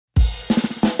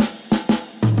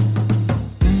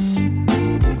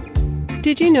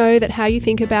Did you know that how you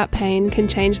think about pain can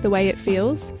change the way it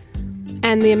feels?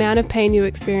 And the amount of pain you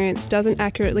experience doesn't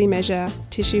accurately measure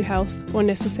tissue health or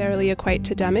necessarily equate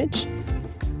to damage?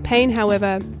 Pain,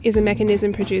 however, is a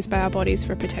mechanism produced by our bodies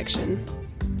for protection.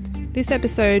 This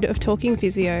episode of Talking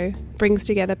Physio brings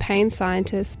together pain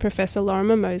scientist Professor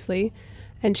Lorimer Mosley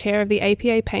and Chair of the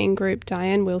APA Pain Group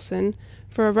Diane Wilson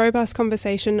for a robust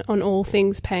conversation on all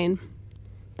things pain.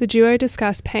 The duo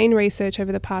discuss pain research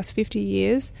over the past 50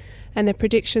 years and the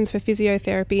predictions for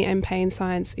physiotherapy and pain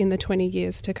science in the 20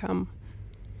 years to come.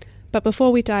 But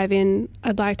before we dive in,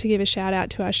 I'd like to give a shout out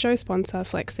to our show sponsor,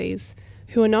 Flexies,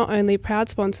 who are not only proud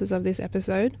sponsors of this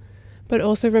episode, but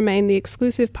also remain the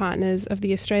exclusive partners of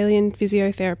the Australian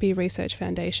Physiotherapy Research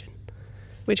Foundation,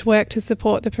 which work to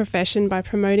support the profession by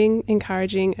promoting,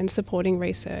 encouraging and supporting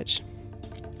research.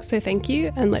 So thank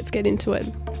you, and let's get into it.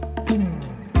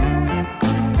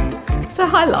 So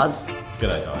hi Loz.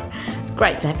 G'day Diane.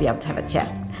 Great to be able to have a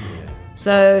chat.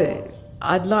 So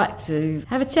I'd like to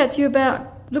have a chat to you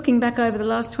about looking back over the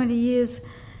last 20 years.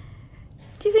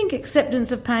 Do you think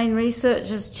acceptance of pain research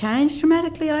has changed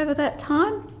dramatically over that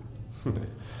time?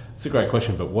 It's a great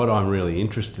question, but what I'm really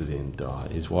interested in, Di,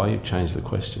 is why you've changed the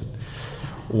question.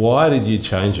 Why did you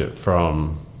change it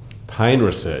from pain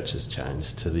research has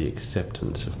changed to the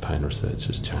acceptance of pain research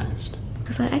has changed?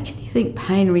 Because I actually think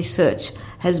pain research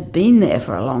has been there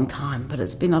for a long time, but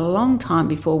it's been a long time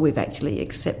before we've actually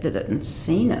accepted it and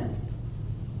seen it.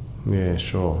 Yeah,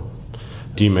 sure.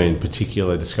 Do you mean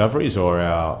particular discoveries or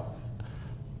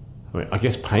I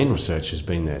guess pain research has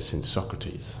been there since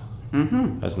Socrates,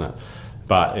 hasn't it?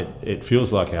 But it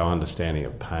feels like our understanding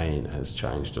of pain has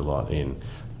changed a lot in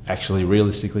actually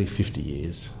realistically 50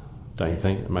 years, don't you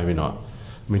think? Maybe not.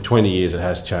 I mean, 20 years it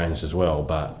has changed as well,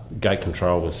 but gait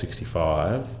control was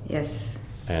 65. Yes.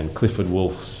 And Clifford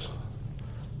Wolf's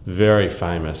very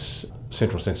famous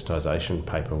central sensitisation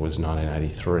paper was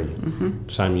 1983,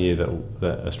 same year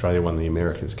that Australia won the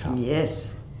America's Cup.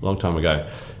 Yes. A long time ago.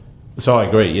 So I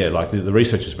agree, yeah, like the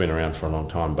research has been around for a long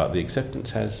time, but the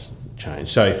acceptance has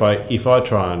changed. So if I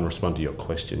try and respond to your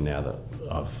question now that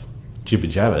I've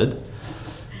jibber-jabbered,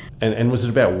 and was it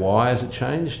about why has it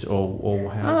changed or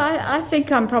how? Well, I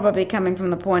think I'm probably coming from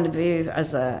the point of view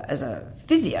as a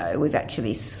physio. We've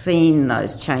actually seen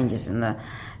those changes in the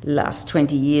last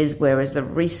 20 years, whereas the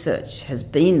research has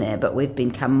been there, but we've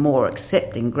become more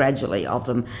accepting gradually of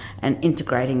them and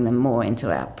integrating them more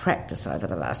into our practice over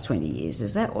the last 20 years.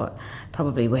 Is that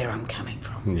probably where I'm coming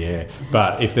from? Yeah,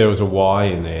 but if there was a why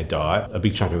in there, Di, a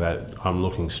big chunk of that I'm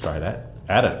looking straight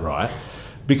at it, right?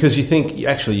 Because you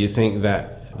think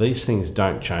that these things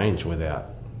don't change without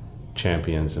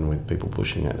champions and with people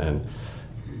pushing it, and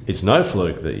it's no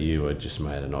fluke that you were just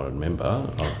made an honoured member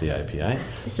of the APA.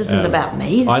 This isn't about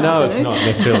me. I know it's not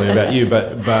necessarily about you,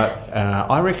 but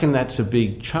I reckon that's a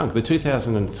big chunk. The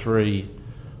 2003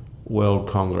 World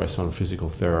Congress on Physical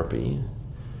Therapy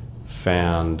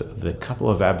found the couple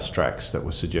of abstracts that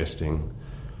were suggesting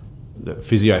that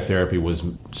physiotherapy was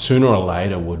sooner or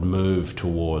later would move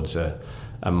towards a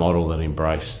model that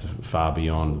embraced far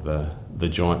beyond the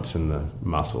joints and the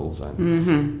muscles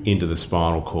and into the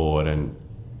spinal cord and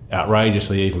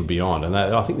outrageously even beyond. And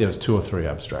I think there was 2 or 3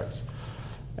 abstracts,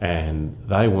 and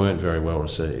they weren't very well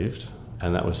received,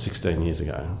 and that was 16 years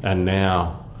ago. And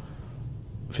now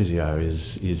physio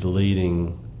is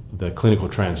leading the clinical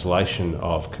translation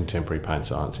of contemporary pain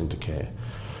science into care.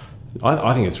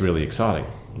 I think it's really exciting.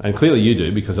 And clearly you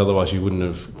do, because otherwise you wouldn't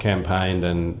have campaigned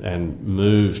and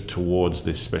moved towards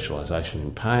this specialisation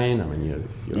in pain. I mean,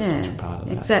 you're such a part of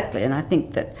that. Exactly. And I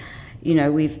think that,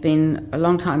 we've been a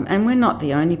long time, and we're not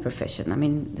the only profession. I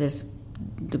mean, there's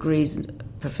degrees and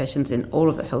professions in all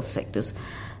of the health sectors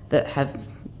that have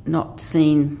not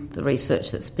seen the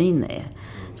research that's been there.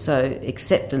 So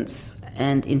acceptance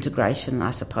and integration,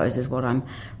 I suppose, is what I'm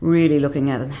really looking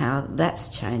at and how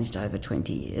that's changed over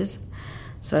 20 years.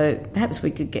 So perhaps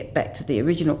we could get back to the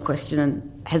original question,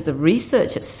 and has the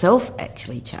research itself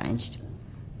actually changed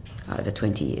over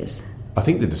 20 years? I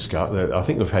think I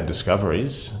think we've had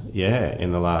discoveries,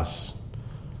 in the last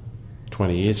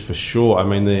 20 years for sure. I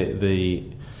mean,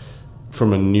 the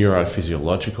from a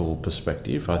neurophysiological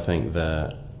perspective, I think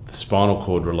the spinal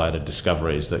cord related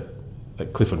discoveries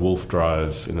that Clifford Wolf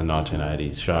drove in the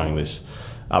 1980s, showing this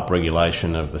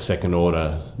upregulation of the second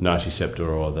order nociceptor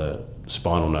or the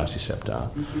spinal nociceptor,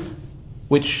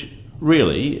 which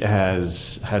really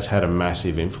has had a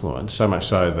massive influence, so much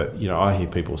so that I hear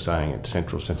people saying it's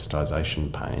central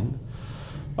sensitisation pain.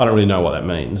 I don't really know what that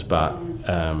means, but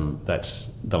that's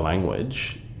the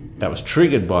language that was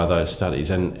triggered by those studies,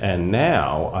 and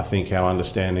now I think our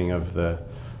understanding of the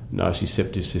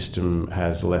nociceptive system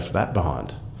has left that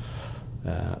behind.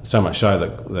 So much so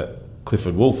that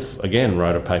Clifford Wolfe, again,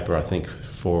 wrote a paper, I think,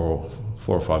 4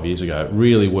 or 5 years ago,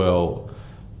 really well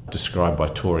described by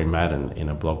Tori Madden in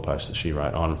a blog post that she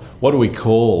wrote on what do we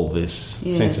call this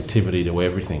sensitivity to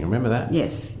everything. Remember that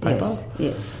paper?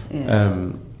 Yes.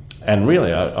 Yeah. And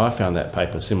really, I found that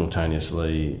paper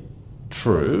simultaneously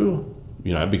true,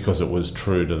 because it was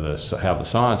true to how the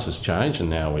science has changed, and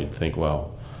now we'd think,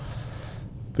 well,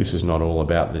 this is not all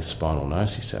about this spinal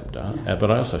nociceptor.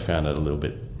 But I also found it a little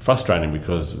bit frustrating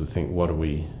because we think, what do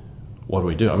we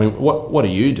do? I mean, what do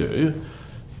you do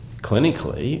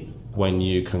clinically when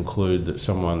you conclude that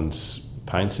someone's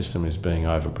pain system is being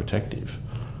overprotective?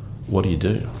 What do you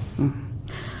do?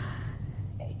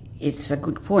 It's a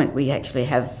good point. We actually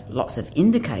have lots of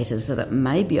indicators that it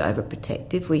may be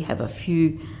overprotective. We have a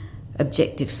few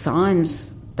objective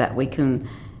signs that we can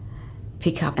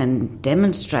pick up and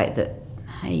demonstrate that,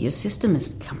 hey, your system has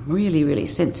become really, really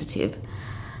sensitive.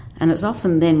 And it's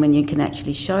often then when you can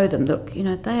actually show them, look,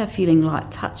 they are feeling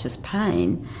light touch as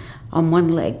pain on one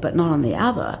leg but not on the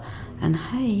other. And,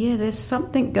 hey, yeah, there's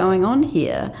something going on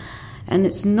here. And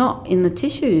it's not in the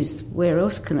tissues. Where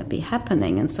else can it be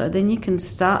happening? And so then you can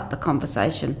start the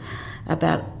conversation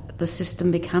about the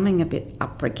system becoming a bit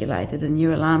upregulated and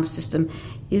your alarm system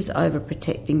is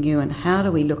overprotecting you, and how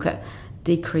do we look at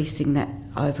decreasing that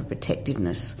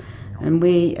overprotectiveness? And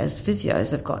we as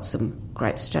physios have got some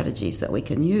great strategies that we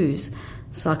can use.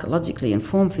 Psychologically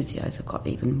informed physios have got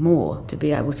even more to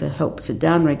be able to help to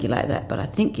downregulate that. But I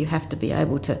think you have to be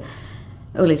able to,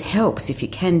 well, it helps if you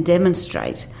can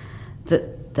demonstrate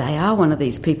that they are one of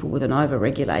these people with an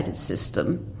overregulated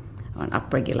system or an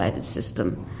upregulated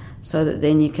system, so that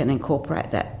then you can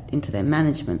incorporate that into their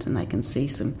management and they can see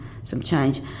some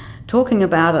change. Talking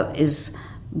about it is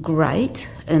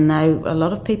great, and a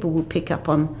lot of people will pick up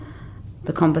on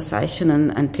the conversation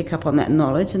and pick up on that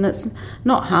knowledge, and it's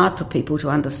not hard for people to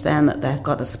understand that they've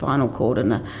got a spinal cord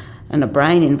and a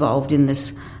brain involved in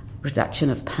this reduction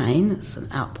of pain. It's an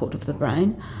output of the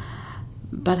brain.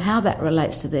 But how that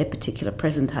relates to their particular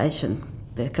presentation,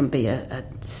 there can be a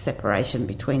separation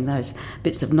between those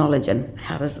bits of knowledge and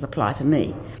how does it apply to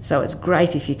me. So it's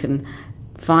great if you can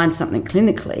find something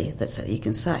clinically that you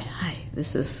can say, hey,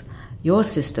 this is your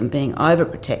system being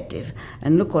overprotective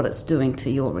and look what it's doing to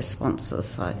your responses.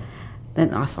 So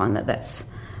then I find that's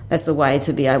the way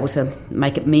to be able to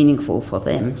make it meaningful for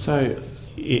them. So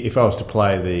if I was to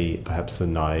play perhaps the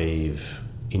naive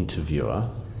interviewer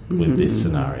with this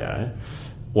scenario,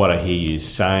 what I hear you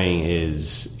saying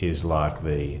is like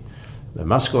the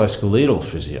musculoskeletal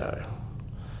physio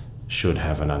should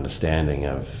have an understanding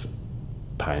of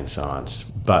pain science,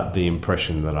 but the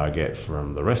impression that I get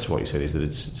from the rest of what you said is that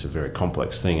it's a very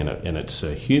complex thing and it's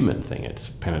a human thing. It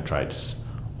penetrates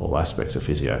all aspects of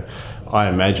physio. I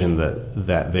imagine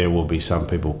that there will be some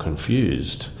people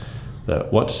confused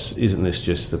that isn't this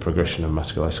just the progression of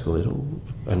musculoskeletal,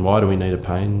 and why do we need a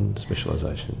pain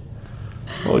specialisation?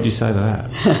 What would you say to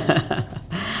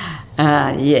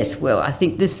that? Yes, well, I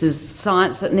think this is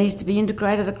science that needs to be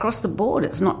integrated across the board.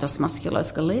 It's not just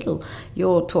musculoskeletal.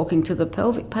 You're talking to the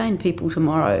pelvic pain people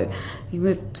tomorrow.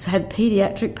 We've had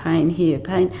paediatric pain here.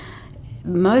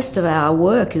 Most of our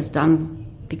work is done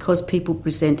because people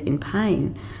present in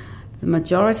pain. The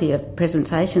majority of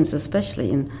presentations,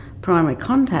 especially in primary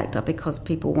contact, are because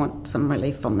people want some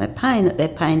relief from their pain, that their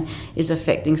pain is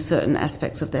affecting certain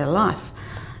aspects of their life.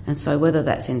 And so whether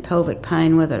that's in pelvic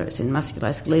pain, whether it's in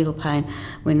musculoskeletal pain,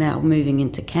 we're now moving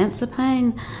into cancer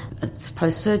pain, it's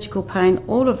post-surgical pain.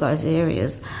 All of those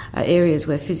areas are areas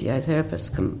where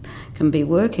physiotherapists can be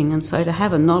working. And so to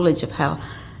have a knowledge of how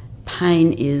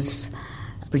pain is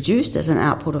produced as an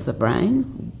output of the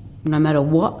brain, no matter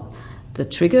what the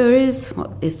trigger is,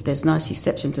 if there's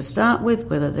nociception to start with,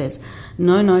 whether there's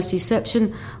no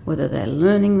nociception, whether they're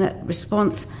learning that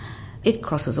response, it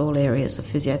crosses all areas of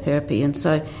physiotherapy. And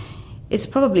so it's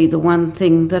probably the one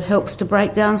thing that helps to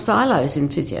break down silos in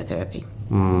physiotherapy.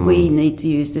 We need to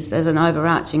use this as an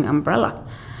overarching umbrella.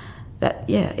 That,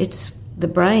 it's the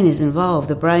brain is involved.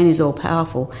 The brain is all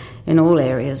powerful in all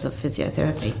areas of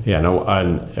physiotherapy. Yeah, no,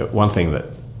 and one thing that,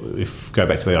 if go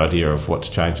back to the idea of what's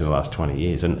changed in the last 20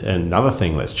 years, and another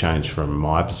thing that's changed from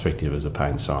my perspective as a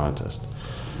pain scientist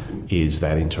is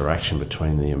that interaction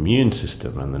between the immune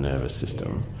system and the nervous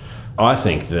system. I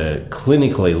think the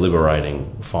clinically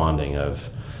liberating finding of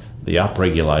the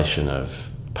upregulation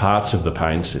of parts of the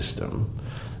pain system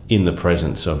in the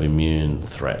presence of immune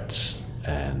threats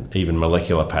and even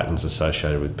molecular patterns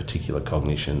associated with particular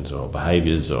cognitions or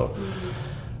behaviours or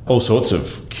all sorts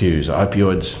of cues,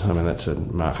 opioids. I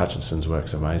mean, Mark Hutchinson's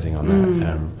work's amazing on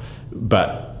that.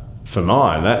 But for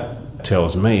mine, that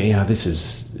tells me,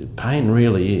 pain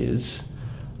really is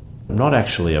not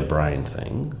actually a brain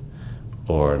thing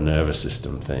or a nervous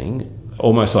system thing,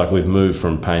 almost like we've moved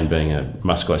from pain being a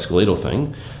musculoskeletal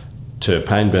thing to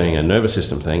pain being a nervous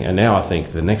system thing, and now I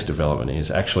think the next development is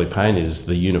actually pain is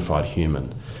the unified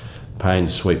human. Pain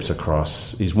sweeps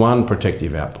across, is one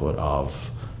protective output of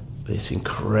this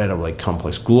incredibly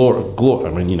complex, I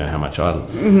mean, you know how much I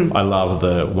love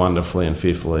the wonderfully and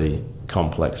fearfully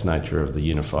complex nature of the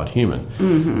unified human.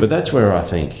 Mm-hmm. But that's where I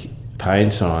think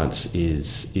pain science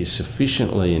is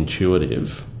sufficiently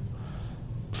intuitive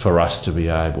for us to be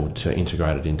able to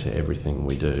integrate it into everything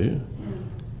we do,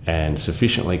 and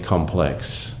sufficiently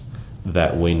complex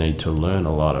that we need to learn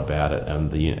a lot about it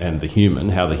and the human,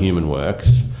 how the human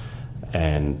works,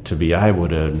 and to be able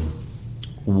to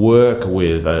work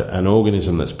with an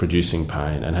organism that's producing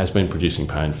pain and has been producing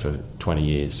pain for 20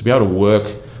 years, to be able to work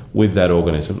with that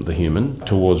organism, the human,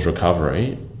 towards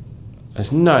recovery.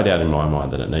 There's no doubt in my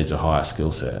mind that it needs a higher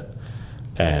skill set,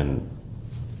 and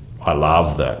I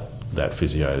love that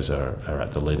physios are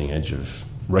at the leading edge of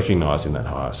recognising that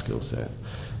higher skill set.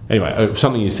 Anyway,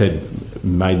 something you said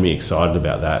made me excited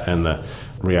about that, and the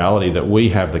reality that we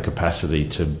have the capacity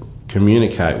to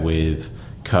communicate with,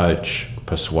 coach,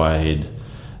 persuade,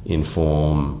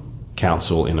 inform,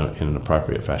 counsel in an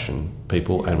appropriate fashion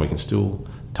people, and we can still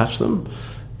touch them,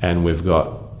 and we've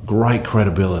got great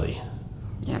credibility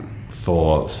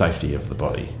for safety of the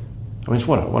body. I mean,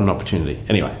 what an opportunity.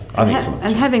 Anyway, I think it's an opportunity.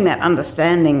 And having that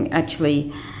understanding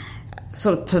actually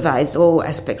sort of pervades all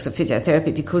aspects of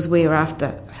physiotherapy, because we are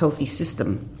after a healthy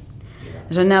system.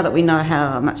 So now that we know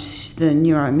how much the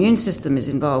neuroimmune system is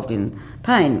involved in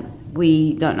pain,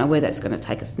 we don't know where that's going to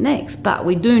take us next, but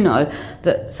we do know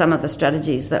that some of the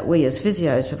strategies that we as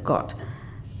physios have got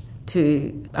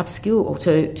to upskill or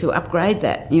to upgrade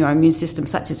that neuroimmune system,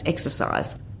 such as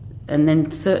exercise. And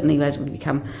then certainly as we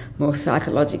become more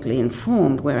psychologically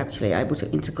informed, we're actually able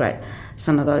to integrate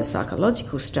some of those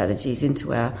psychological strategies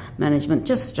into our management,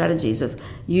 just strategies of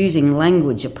using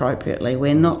language appropriately.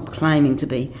 We're not claiming to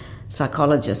be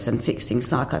psychologists and fixing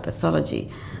psychopathology,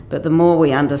 but the more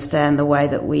we understand the way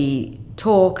that we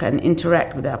talk and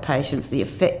interact with our patients, the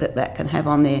effect that can have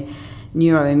on their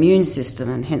neuroimmune system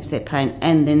and hence their pain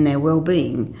and then their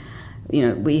well-being, you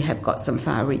know, we have got some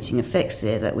far-reaching effects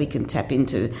there that we can tap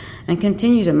into and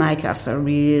continue to make us a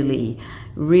really,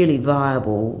 really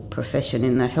viable profession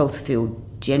in the health field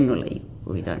generally.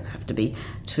 We don't have to be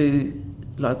too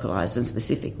localised and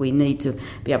specific. We need to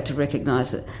be able to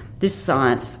recognise that this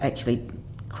science actually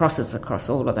crosses across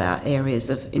all of our areas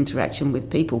of interaction with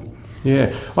people.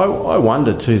 Yeah, I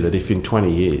wonder too that if in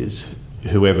 20 years,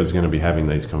 whoever's going to be having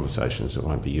these conversations, it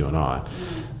won't be you and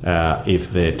I,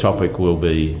 if their topic will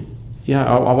be,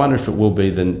 I wonder if it will be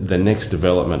the next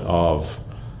development of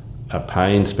a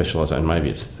pain specialisation, maybe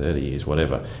it's 30 years,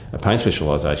 whatever. A pain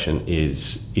specialisation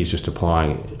is just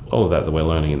applying all of that we're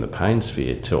learning in the pain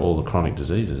sphere to all the chronic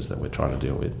diseases that we're trying to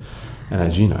deal with. And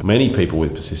as you know, many people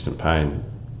with persistent pain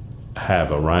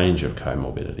have a range of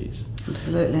comorbidities.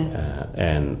 Absolutely.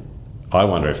 And I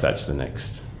wonder if that's the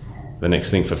next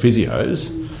thing for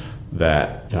physios,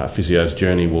 that physio's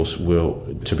journey will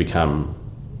to become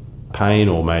pain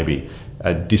or maybe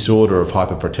a disorder of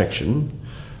hyperprotection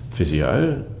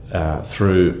physio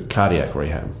through cardiac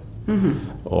rehab.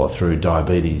 Mm-hmm. Or through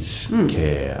diabetes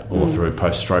care, or through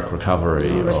post-stroke recovery.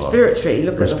 Or respiratory.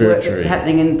 Look at the work that's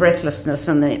happening in breathlessness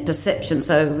and the perception.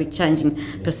 So we're changing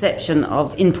perception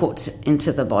of inputs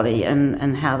into the body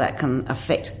and how that can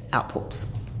affect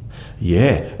outputs.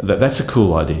 Yeah, that's a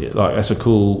cool idea. Like, that's a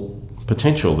cool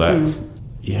potential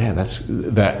that's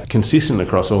consistent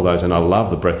across all those. And I love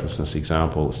the breathlessness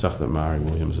example, the stuff that Mari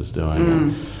Williams is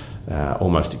doing.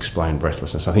 Almost explain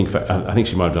breathlessness. I think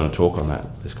she might have done a talk on that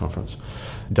at this conference.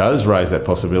 Does raise that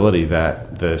possibility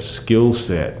that the skill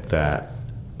set that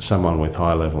someone with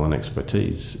high level and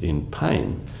expertise in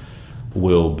pain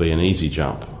will be an easy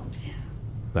jump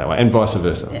that way, and vice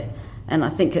versa. Yeah. And I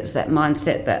think it's that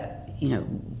mindset that,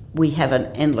 we have an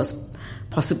endless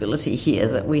possibility here,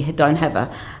 that we don't have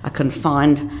a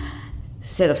confined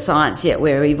set of science yet.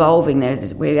 We're evolving there.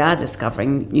 We are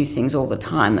discovering new things all the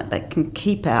time that can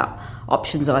keep our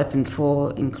options open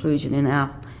for inclusion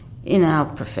in our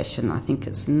profession. I think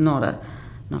it's not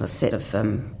a set of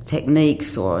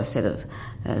techniques or a set of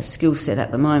skill set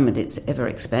at the moment. It's ever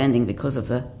expanding because of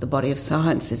the body of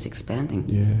science is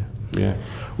expanding. Yeah.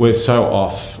 We're so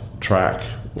off track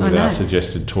with our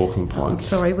suggested talking points.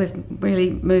 Sorry, we've really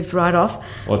moved right off.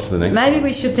 What's the next Maybe one?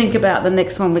 we should think about the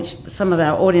next one, which some of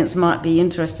our audience might be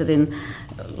interested in,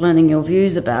 learning your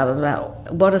views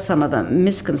about what are some of the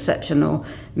misconception or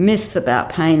myths about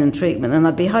pain and treatment. And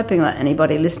I'd be hoping that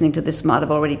anybody listening to this might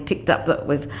have already picked up that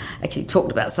we've actually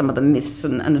talked about some of the myths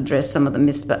and addressed some of the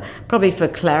myths, but probably for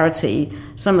clarity,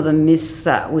 some of the myths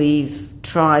that we've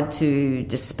tried to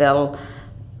dispel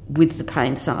with the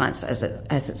pain science as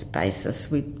its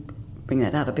basis. We bring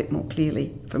that out a bit more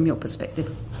clearly from your perspective.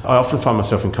 I often find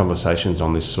myself in conversations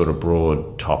on this sort of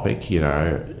broad topic.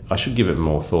 I should give it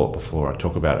more thought before I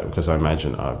talk about it, because I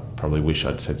imagine I probably wish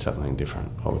I'd said something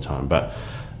different all the time. But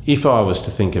if I was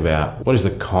to think about what is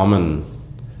the common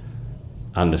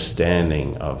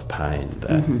understanding of pain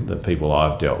that the people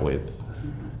I've dealt with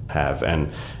have, and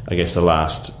I guess the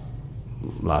last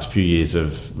few years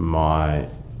of my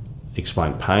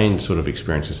explained pain sort of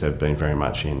experiences have been very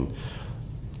much in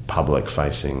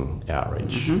public-facing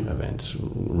outreach events,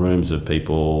 rooms of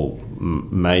people,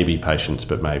 maybe patients,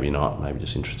 but maybe not, maybe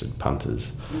just interested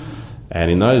punters. And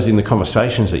in the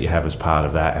conversations that you have as part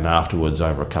of that, and afterwards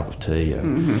over a cup of tea,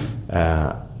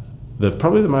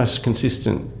 probably the most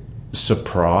consistent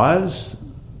surprise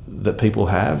that people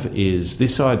have is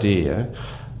this idea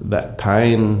that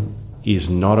pain is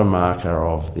not a marker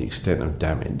of the extent of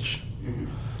damage,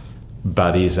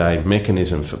 but is a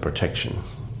mechanism for protection.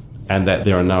 And that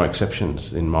there are no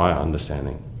exceptions, in my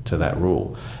understanding, to that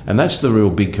rule. And that's the real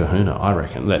big kahuna, I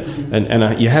reckon.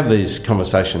 And you have these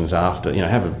conversations after,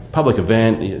 have a public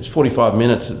event, it's 45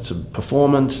 minutes, it's a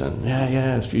performance, and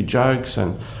a few jokes,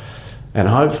 and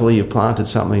hopefully you've planted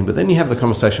something. But then you have the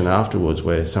conversation afterwards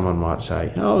where someone might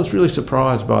say, I was really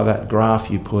surprised by that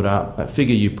graph you put up, that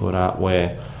figure you put up,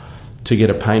 where to get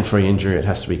a pain-free injury it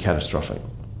has to be catastrophic.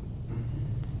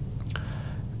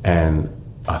 And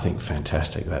I think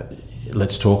fantastic,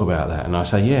 let's talk about that. And I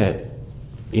say,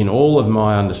 in all of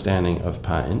my understanding of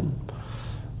pain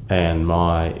and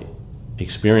my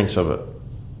experience of it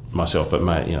myself, but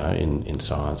in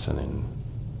science and in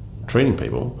treating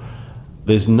people,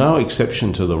 there's no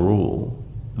exception to the rule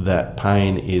that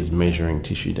pain is measuring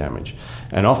tissue damage.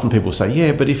 And often people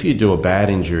say, but if you do a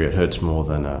bad injury, it hurts more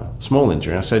than a small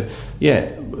injury. And I said,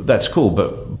 that's cool,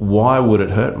 but why would it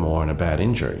hurt more in a bad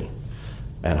injury?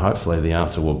 And hopefully the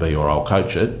answer will be, or I'll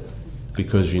coach it,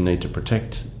 because you need to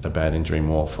protect a bad injury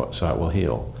more so it will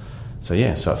heal. So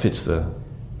it fits the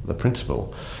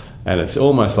principle. And it's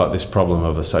almost like this problem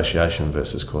of association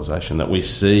versus causation, that we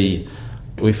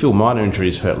feel minor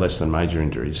injuries hurt less than major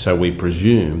injuries, so we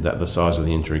presume that the size of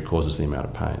the injury causes the amount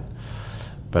of pain.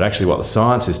 But actually what the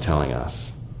science is telling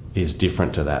us is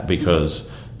different to that, because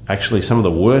actually some of the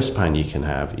worst pain you can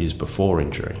have is before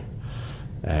injury.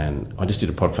 And I just did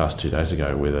a podcast 2 days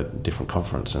ago with a different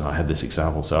conference, and I had this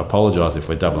example, so I apologise if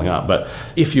we're doubling up. But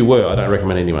if you were, I don't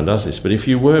recommend anyone does this, but if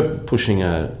you were pushing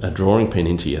a drawing pin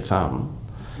into your thumb,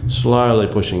 slowly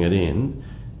pushing it in,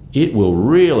 it will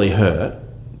really hurt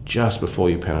just before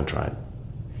you penetrate.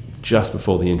 Just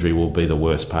before the injury will be the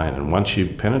worst pain. And once you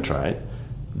penetrate,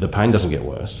 the pain doesn't get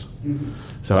worse.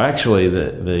 So actually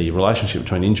the relationship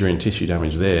between injury and tissue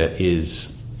damage there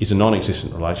is a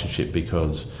non-existent relationship,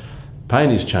 because pain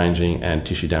is changing and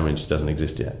tissue damage doesn't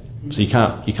exist yet. So you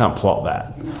can't plot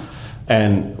that.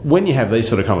 And when you have these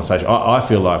sort of conversations, I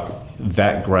feel like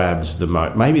that grabs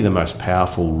maybe the most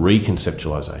powerful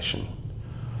reconceptualisation.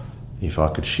 If I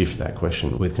could shift that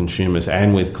question with consumers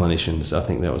and with clinicians, I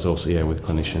think that was also, with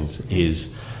clinicians,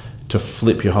 is to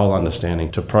flip your whole understanding,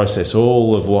 to process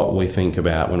all of what we think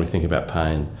about when we think about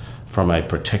pain from a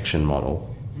protection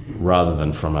model rather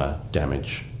than from a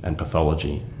damage and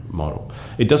pathology model.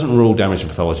 It doesn't rule damage and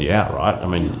pathology out, right? I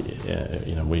mean,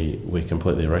 we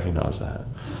completely recognise that.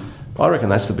 I reckon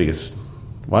that's the biggest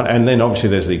one. And then obviously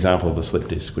there's the example of the slip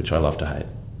disc, which I love to hate.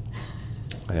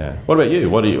 Yeah. What about you?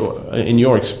 What do you, in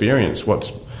your experience,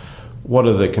 what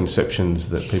are the conceptions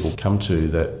that people come to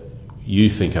that you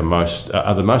think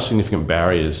are the most significant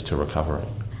barriers to recovery?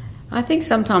 I think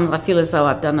sometimes I feel as though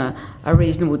I've done a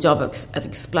reasonable job at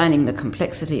explaining the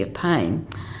complexity of pain.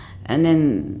 And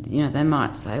then, they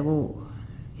might say, well,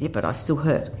 but I still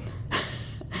hurt.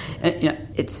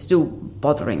 It's still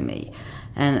bothering me.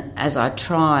 And as I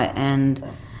try and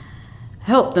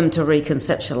help them to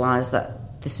reconceptualise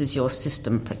that this is your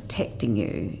system protecting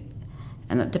you,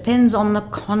 and it depends on the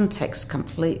context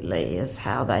completely as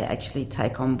how they actually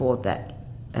take on board that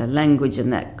language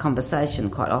and that conversation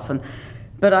quite often.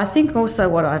 But I think also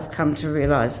what I've come to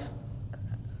realise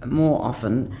more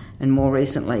often and more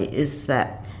recently is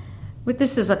that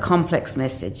this is a complex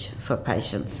message for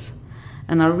patients,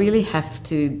 and I really have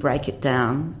to break it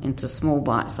down into small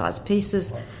bite-sized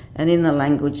pieces and in the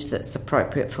language that's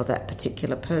appropriate for that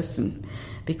particular person,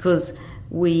 because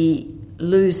we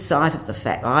lose sight of the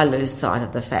fact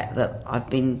that I've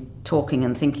been talking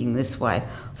and thinking this way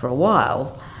for a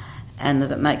while, and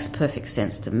that it makes perfect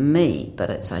sense to me, but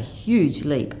it's a huge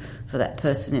leap for that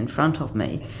person in front of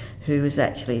me who is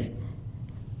actually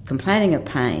complaining of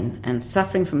pain and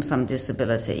suffering from some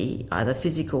disability, either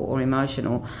physical or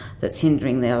emotional, that's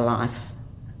hindering their life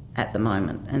at the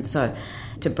moment. And so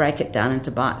to break it down into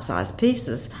bite-sized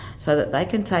pieces so that they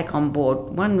can take on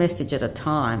board one message at a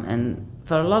time. And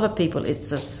for a lot of people,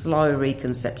 it's a slow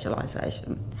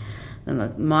reconceptualisation. And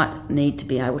it might need to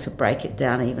be able to break it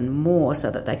down even more so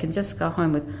that they can just go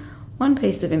home with one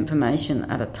piece of information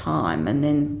at a time and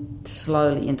then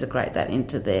slowly integrate that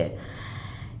into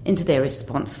their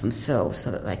response themselves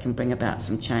so that they can bring about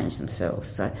some change themselves.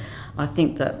 So I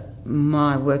think that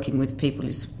my working with people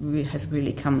has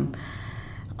really come...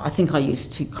 I think I use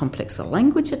too complex a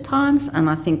language at times,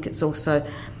 and I think it's also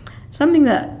something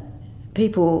that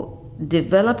people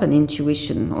develop an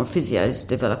intuition, or physios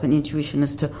develop an intuition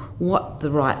as to what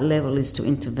the right level is to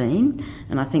intervene.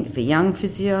 And I think for young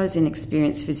physios,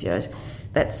 inexperienced physios,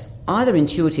 that's either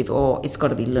intuitive or it's got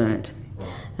to be learnt.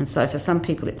 And so for some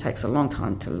people it takes a long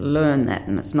time to learn that,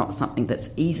 and it's not something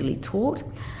that's easily taught.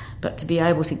 But to be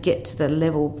able to get to the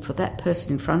level for that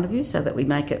person in front of you so that we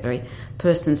make it very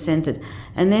person-centred,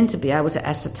 and then to be able to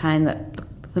ascertain that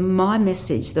my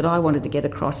message that I wanted to get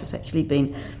across has actually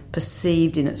been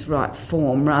perceived in its right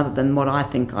form rather than what I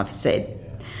think I've said.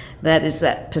 That is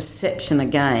that perception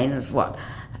again of what,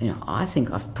 I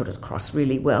think I've put it across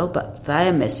really well, but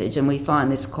their message, and we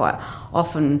find this quite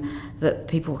often, that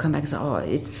people come back and say, oh,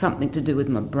 it's something to do with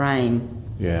my brain.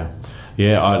 Yeah.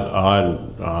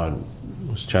 I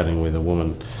was chatting with a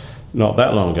woman not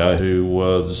that long ago who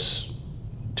was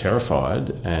terrified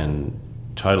and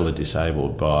totally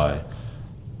disabled by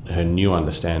her new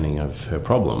understanding of her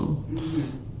problem,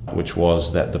 which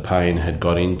was that the pain had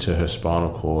got into her spinal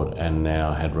cord and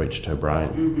now had reached her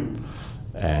brain.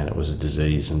 And it was a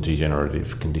disease and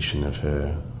degenerative condition of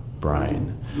her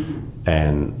brain.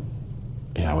 And,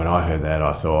 when I heard that,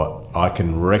 I thought, I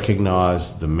can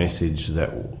recognise the message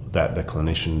that the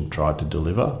clinician tried to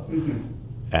deliver.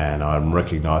 And I'm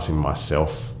recognising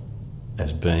myself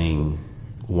as being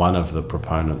one of the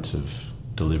proponents of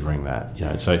delivering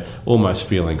that. So almost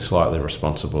feeling slightly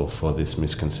responsible for this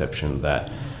misconception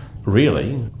that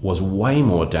really was way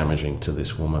more damaging to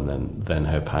this woman than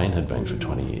her pain had been for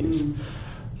 20 years.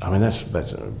 I mean, that's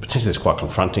potentially it's quite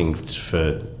confronting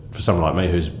for someone like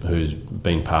me who's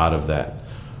been part of that,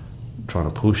 trying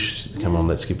to push, come on,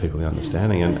 let's give people the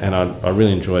understanding. And I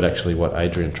really enjoyed actually what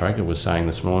Adrian Traeger was saying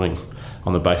this morning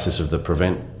on the basis of the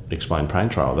Prevent Explain Pain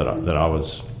trial that I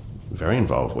was very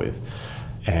involved with.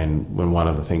 And when one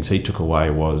of the things he took away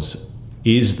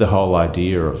is the whole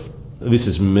idea of, this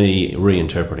is me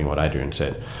reinterpreting what Adrian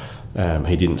said.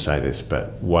 He didn't say this,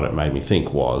 but what it made me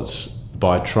think was,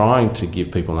 by trying to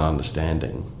give people an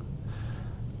understanding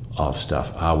of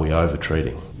stuff, are we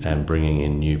over-treating and bringing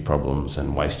in new problems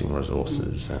and wasting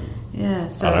resources? And I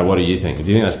don't know, what do you think? Do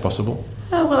you think that's possible?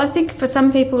 Oh, well, I think for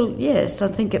some people, yes. I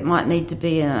think it might need to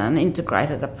be an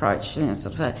integrated approach.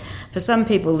 For some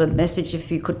people, the message, if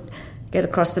you could get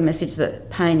across the message that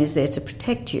pain is there to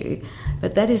protect you,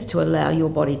 but that is to allow your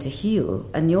body to heal,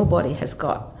 and your body has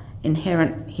got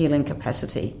inherent healing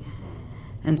capacity.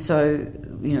 And so,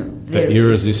 the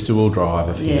irresistible drive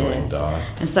of healing.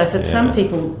 And so for some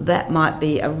people, that might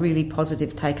be a really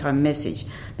positive take-home message.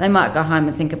 They might go home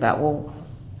and think about, well,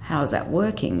 how is that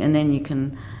working? And then you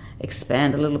can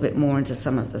expand a little bit more into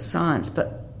some of the science.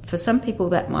 But for some people,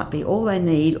 that might be all they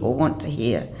need or want to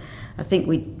hear. I think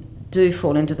we do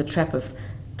fall into the trap of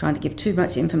trying to give too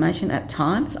much information at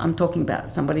times. I'm talking about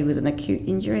somebody with an acute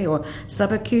injury or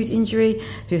subacute injury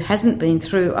who hasn't been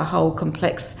through a whole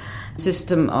complex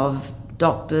system of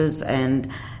doctors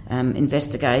and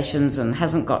investigations and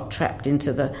hasn't got trapped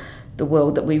into the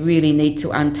world that we really need to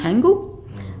untangle.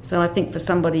 So I think for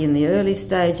somebody in the early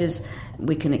stages,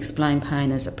 we can explain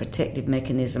pain as a protective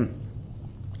mechanism.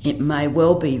 It may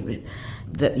well be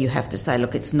that you have to say,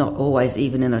 look, it's not always,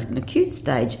 even in an acute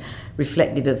stage,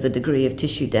 reflective of the degree of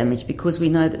tissue damage, because we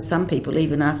know that some people,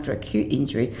 even after acute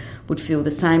injury, would feel the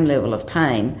same level of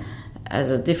pain as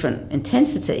a different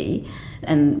intensity,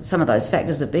 and some of those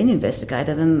factors have been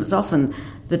investigated, and it's often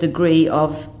the degree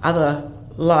of other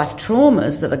life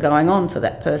traumas that are going on for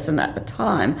that person at the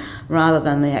time rather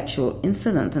than the actual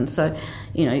incident. And so,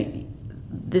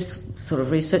 this sort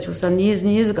of research was done years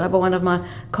and years ago by one of my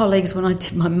colleagues when I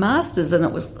did my master's, and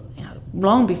it was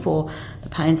long before the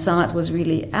pain science was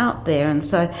really out there. And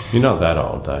so you're not that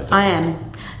old, though. I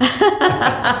am.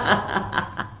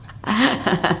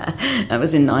 That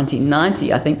was in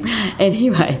 1990, I think.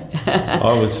 Anyway.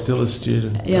 I was still a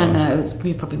student. Yeah, no,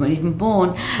 you probably weren't even born.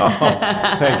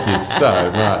 Oh, thank you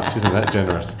so much. Isn't that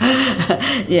generous?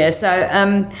 Yeah,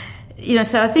 so...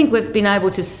 so I think we've been able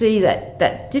to see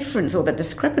that difference or the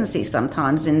discrepancy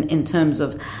sometimes in terms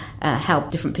of how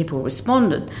different people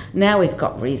responded. Now we've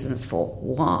got reasons for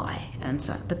why,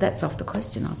 but that's off the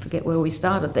question. I forget where we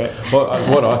started there. Well,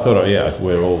 what I thought,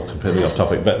 we're all completely off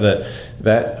topic, but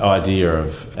that idea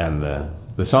of and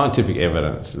the scientific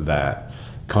evidence that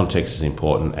context is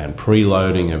important and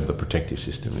preloading of the protective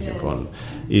system is important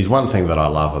is one thing that I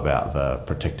love about the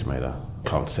protectometer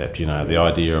concept. The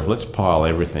idea of let's pile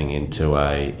everything into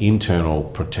a internal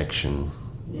protection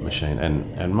machine,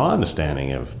 and my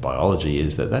understanding of biology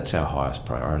is that that's our highest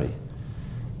priority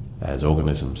as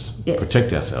organisms.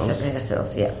 Protect ourselves,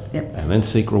 and then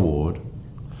seek reward.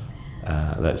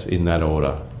 That's in that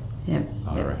order.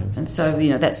 I reckon. And so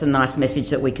that's a nice message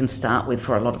that we can start with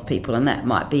for a lot of people, and that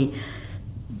might be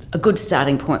a good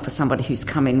starting point for somebody who's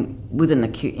come in with an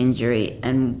acute injury,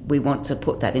 and we want to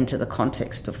put that into the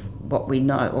context of what we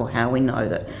know or how we know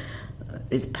that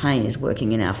this pain is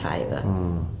working in our favour.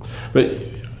 But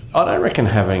I don't reckon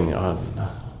I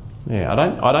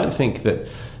don't think that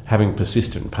having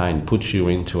persistent pain puts you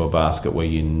into a basket where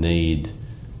you need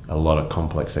a lot of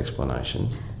complex explanation.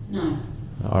 No.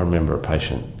 I remember a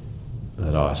patient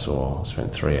that I saw,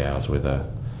 spent 3 hours with her,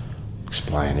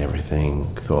 explain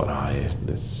everything, thought, I've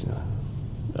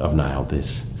nailed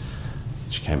this.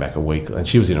 She came back a week, and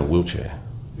she was in a wheelchair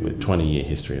with 20-year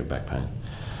history of back pain.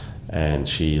 And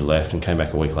she left and came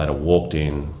back a week later, walked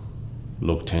in,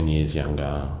 looked 10 years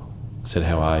younger, said,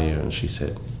 how are you? And she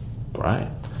said, great.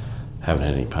 Haven't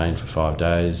had any pain for 5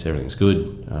 days, everything's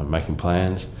good, making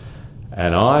plans.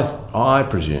 And I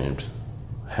presumed,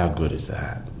 how good is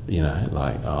that?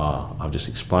 I've just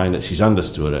explained it, she's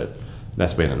understood it,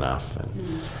 that's been enough.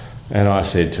 And I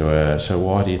said to her, so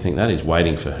why do you think that is?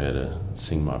 Waiting for her to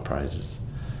sing my praises.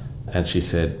 And she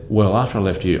said, well, after I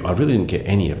left you, I really didn't get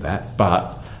any of that,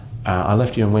 but I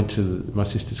left you and went to my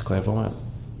sister's clairvoyant.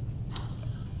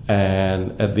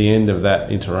 And at the end of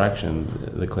that interaction,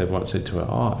 the clairvoyant said to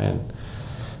her, and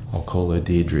I'll call her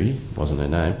Deirdre, wasn't her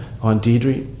name, and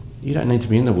Deirdre, you don't need to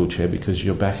be in the wheelchair because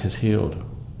your back has healed.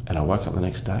 And I woke up the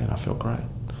next day and I felt great.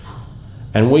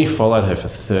 And we followed her for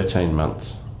 13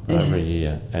 months, over a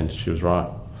year, and she was right.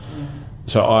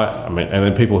 So and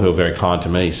then people who are very kind to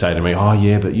me say to me,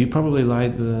 but you probably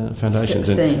laid the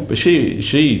foundations. But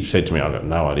she said to me, I've got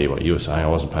no idea what you were saying, I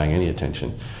wasn't paying any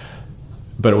attention.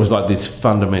 But it was like this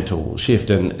fundamental shift,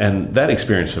 and that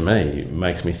experience for me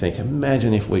makes me think,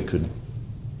 imagine if we could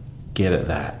get at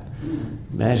that.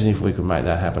 Imagine if we could make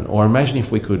that happen. Or imagine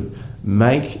if we could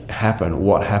make happen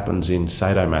what happens in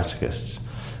sadomasochists,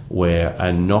 where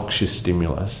a noxious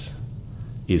stimulus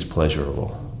is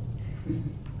pleasurable.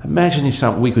 Imagine if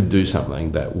we could do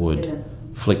something that would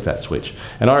flick that switch.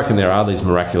 And I reckon there are these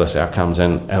miraculous outcomes,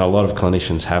 and a lot of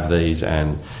clinicians have these,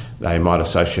 and they might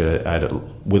associate it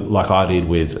with, like I did,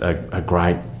 with a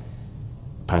great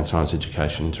pain science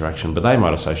education interaction, but they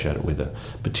might associate it with a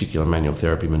particular manual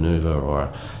therapy manoeuvre or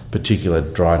a particular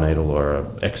dry needle or a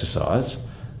exercise,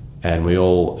 and we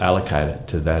all allocate it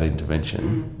to that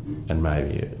intervention, and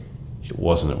maybe it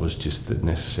wasn't, it was just the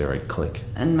necessary click.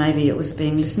 And maybe it was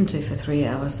being listened to for 3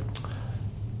 hours.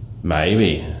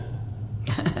 Maybe.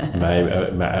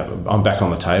 I'm back on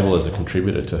the table as a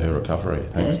contributor to her recovery.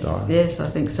 Thanks, Diane. Yes, I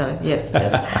think so.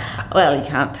 Yeah. Well, you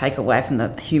can't take away from the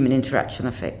human interaction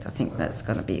effect. I think that's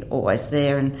going to be always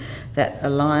there, and that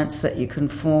alliance that you can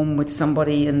form with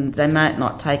somebody, and they might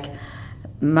not take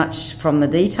much from the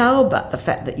detail, but the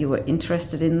fact that you were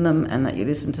interested in them and that you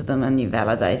listened to them and you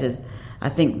validated. I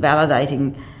think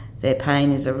validating their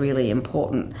pain is a really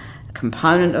important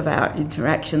component of our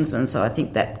interactions, and so I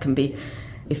think that can be,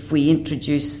 if we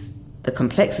introduce the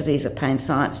complexities of pain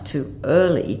science too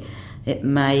early, it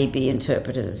may be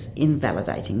interpreted as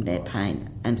invalidating their pain.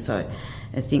 And so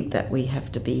I think that we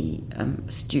have to be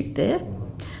astute there.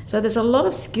 So there's a lot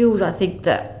of skills, I think,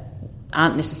 that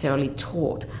aren't necessarily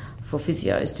taught for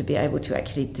physios to be able to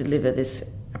actually deliver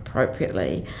this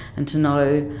appropriately and to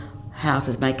know how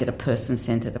to make it a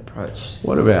person-centred approach.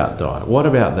 What about diet? What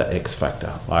about the X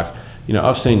factor? Like,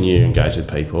 I've seen you engage with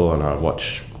people, and I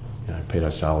watch Peter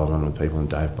O'Sullivan with people, and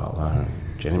Dave Butler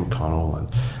and Jenny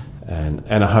McConnell and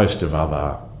a host of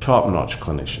other top-notch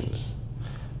clinicians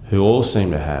who all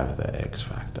seem to have the X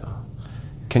factor.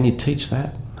 Can you teach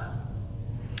that?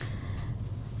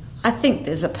 I think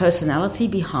there's a personality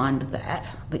behind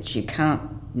that which you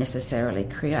can't necessarily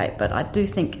create, but I do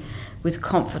think with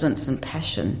confidence and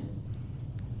passion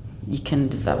you can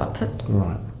develop it.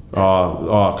 Right.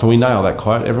 Can we nail that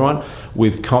quote, everyone?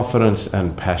 With confidence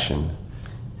and passion,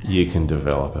 you can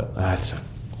develop it. That's a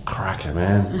cracker,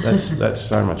 man. That's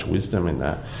so much wisdom in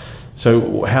that.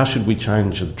 So how should we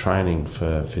change the training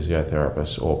for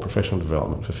physiotherapists or professional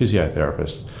development for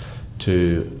physiotherapists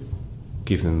to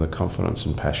give them the confidence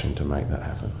and passion to make that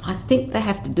happen? I think they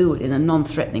have to do it in a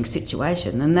non-threatening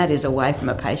situation, and that is away from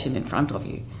a patient in front of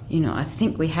you. I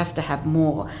think we have to have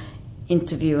more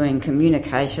interviewing,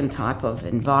 communication type of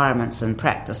environments and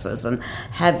practices, and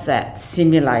have that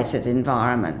simulated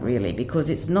environment really, because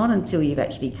it's not until you've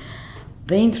actually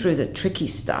been through the tricky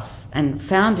stuff and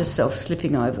found yourself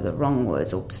slipping over the wrong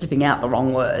words or slipping out the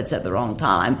wrong words at the wrong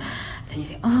time, then you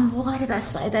think, oh, why did I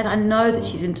say that? I know that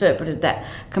she's interpreted that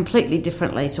completely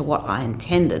differently to what I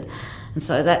intended. And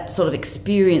so that sort of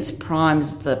experience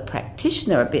primes the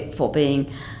practitioner a bit for being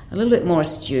a little bit more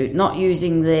astute, not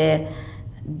using their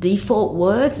default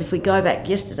words. If we go back,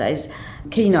 yesterday's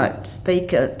keynote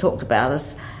speaker talked about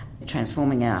us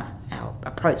transforming our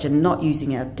approach and not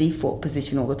using our default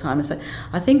position all the time. And so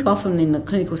I think often in a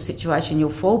clinical situation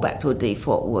you'll fall back to a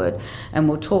default word, and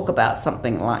we'll talk about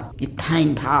something like your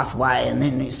pain pathway, and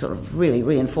then you're sort of really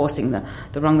reinforcing the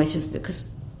wrong message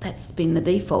because that's been the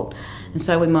default. And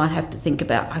so we might have to think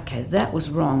about, okay, that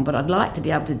was wrong, but I'd like to be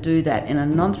able to do that in a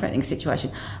non-threatening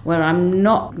situation where I'm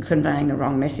not conveying the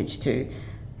wrong message to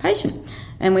patient.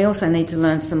 And we also need to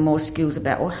learn some more skills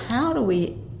about, well, how do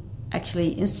we actually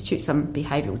institute some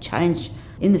behavioural change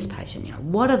in this patient?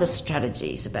 What are the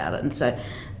strategies about it? And so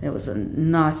there was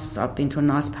I've been to a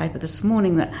nice paper this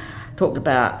morning that talked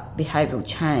about behavioural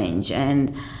change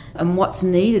and what's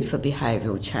needed for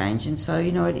behavioural change. And so,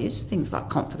 it is things like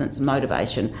confidence and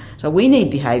motivation. So we need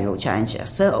behavioural change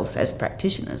ourselves as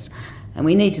practitioners, and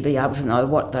we need to be able to know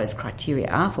what those criteria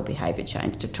are for behaviour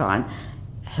change to try and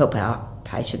help our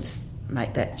patients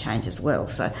make that change as well.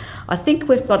 So I think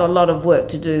we've got a lot of work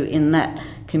to do in that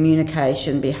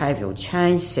communication behavioural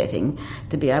change setting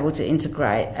to be able to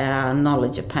integrate our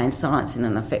knowledge of pain science in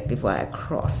an effective way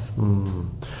across.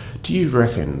 Do you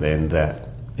reckon then that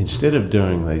instead of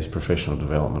doing these professional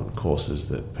development courses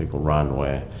that people run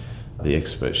where the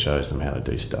expert shows them how to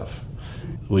do stuff,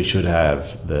 we should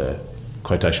have the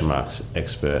quotation marks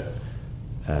expert?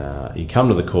 You come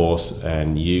to the course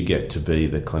and you get to be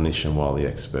the clinician while the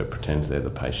expert pretends they're the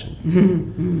patient.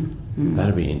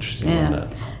 That'd be interesting, wouldn't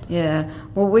it? Yeah.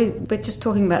 Well, we're just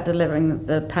talking about delivering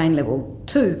the Pain Level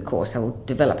 2 course, how we're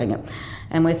developing it.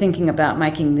 And we're thinking about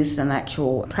making this an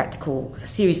actual practical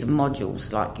series of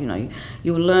modules. Like,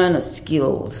 you'll learn a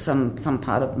skill, some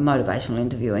part of motivational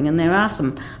interviewing, and there are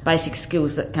some basic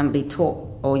skills that can be taught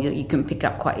or you can pick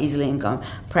up quite easily and go and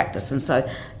practice. And so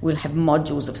we'll have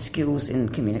modules of skills in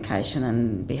communication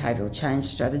and behavioural change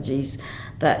strategies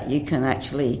that you can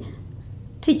actually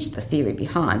teach the theory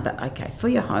behind. But, okay, for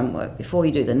your homework, before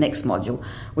you do the next module,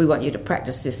 we want you to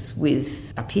practice this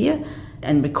with a peer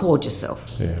and record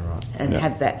yourself. Yeah, right. And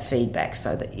have that feedback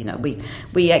so that,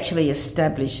 we actually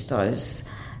establish those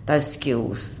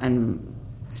skills and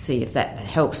see if that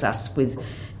helps us with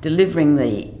delivering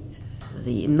the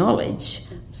knowledge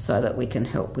so that we can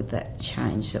help with that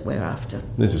change that we're after.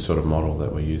 There's a sort of model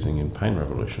that we're using in Pain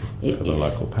Revolution for the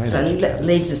local pain. So that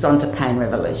leads us on to Pain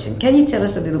Revolution. Can you tell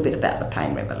us a little bit about the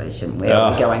Pain Revolution? Where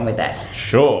are we going with that?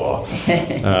 Sure.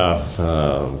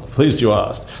 Pleased you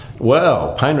asked.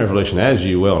 Well, Pain Revolution, as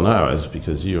you well know, is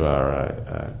because you are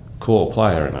a core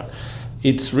player in it.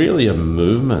 It's really a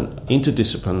movement,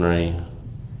 interdisciplinary,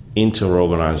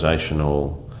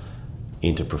 inter-organisational,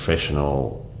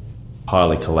 interprofessional,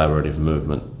 highly collaborative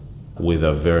movement with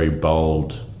a very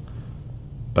bold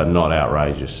but not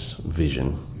outrageous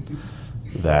vision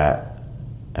that,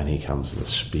 and here comes the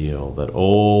spiel, that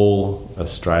all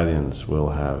Australians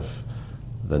will have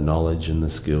the knowledge and the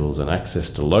skills and access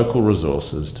to local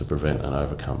resources to prevent and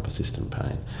overcome persistent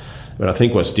pain. But I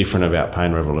think what's different about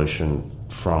Pain Revolution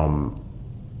from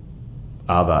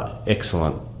other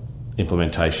excellent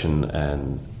implementation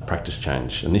and practice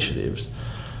change initiatives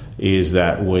is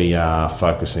that we are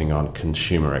focusing on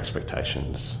consumer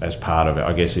expectations as part of it.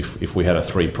 I guess if we had a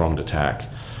three-pronged attack,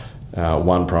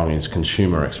 one prong is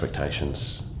consumer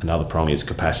expectations, another prong is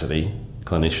capacity,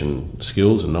 clinician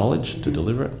skills and knowledge to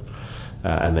deliver it,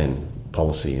 and then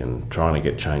policy and trying to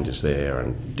get changes there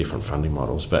and different funding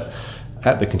models. But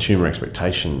at the consumer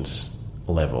expectations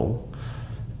level,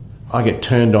 I get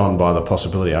turned on by the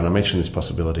possibility, and I mentioned this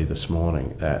possibility this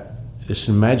morning, that just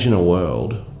imagine a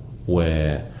world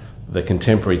where the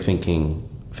contemporary thinking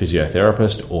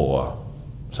physiotherapist or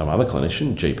some other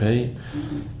clinician, GP,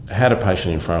 had a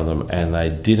patient in front of them and they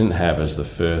didn't have as the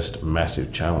first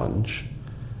massive challenge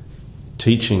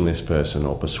teaching this person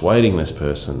or persuading this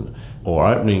person or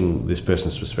opening this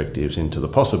person's perspectives into the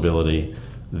possibility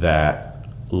that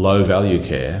low value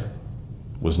care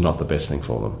was not the best thing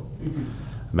for them.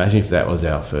 Mm-hmm. Imagine if that was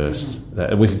our first,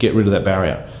 that we could get rid of that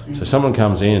barrier. Mm-hmm. So someone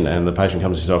comes in and the patient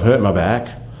comes and says, I've hurt my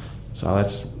back, so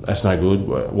that's no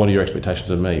good. What are your expectations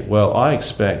of me? Well, I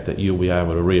expect that you'll be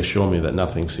able to reassure me that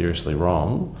nothing's seriously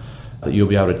wrong, that you'll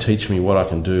be able to teach me what I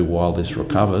can do while this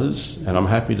recovers, and I'm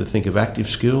happy to think of active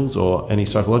skills or any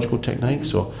psychological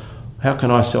techniques, or how can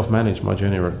I self-manage my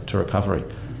journey to recovery.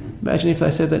 Imagine if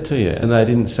they said that to you and they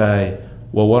didn't say,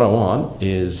 well, what I want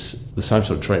is the same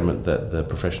sort of treatment that the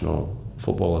professional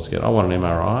footballers get. I want an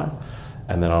MRI,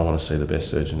 and then I want to see the best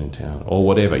surgeon in town, or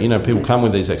whatever. You know, people come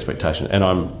with these expectations, and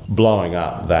I'm blowing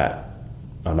up that.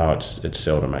 I know it's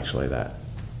seldom actually that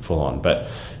full on, but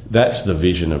that's the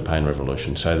vision of Pain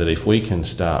Revolution, so that if we can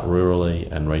start rurally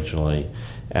and regionally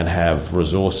and have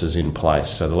resources in place.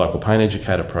 So the local pain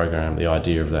educator program, the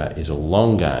idea of that is a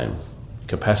long game,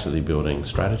 capacity building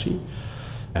strategy.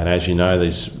 And as you know,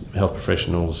 these health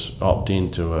professionals opt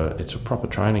into it's a proper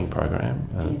training program.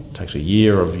 And yes. It takes a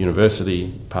year of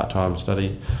university, part-time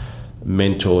study,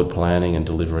 mentored planning and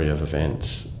delivery of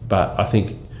events. But I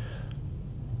think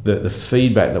the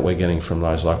feedback that we're getting from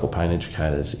those local pain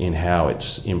educators in how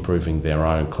it's improving their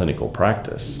own clinical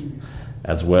practice,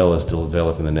 as well as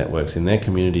developing the networks in their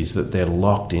communities that they're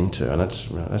locked into. And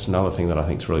that's another thing that I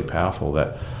think is really powerful,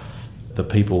 that the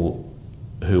people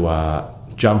who are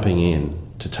jumping in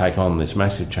to take on this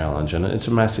massive challenge, and it's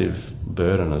a massive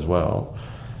burden as well,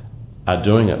 are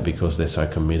doing it because they're so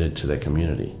committed to their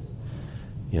community.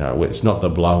 You know, it's not the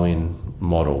blow-in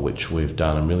model, which we've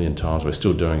done a million times. We're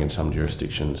still doing in some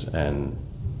jurisdictions, and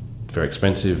it's very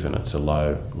expensive, and it's a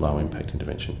low impact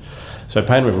intervention. So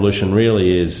Pain Revolution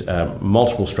really is a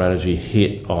multiple strategy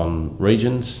hit on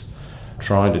regions,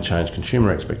 trying to change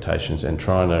consumer expectations and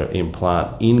trying to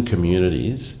implant in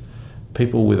communities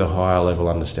people with a higher level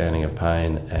understanding of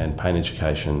pain and pain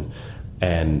education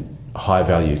and high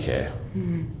value care.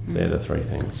 Mm-hmm. They're the three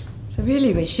things. So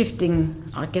really we're shifting,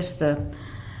 I guess, the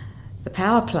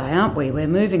power play, aren't we? We're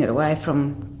moving it away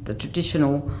from the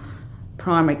traditional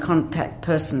primary contact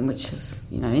person, which is,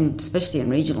 you know, especially in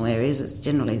regional areas, it's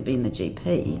generally been the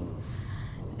GP,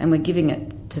 and we're giving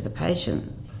it to the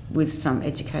patient with some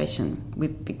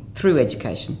education, through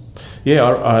education.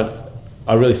 Yeah,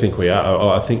 I really think we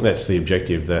are. I think that's the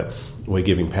objective, that we're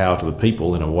giving power to the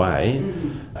people in a way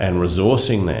and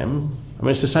resourcing them. I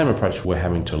mean, it's the same approach we're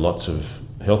having to lots of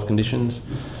health conditions,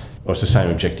 or it's the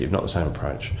same objective, not the same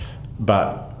approach.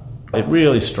 But it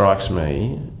really strikes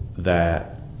me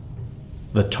that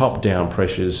the top-down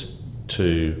pressures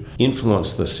to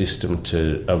influence the system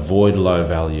to avoid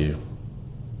low-value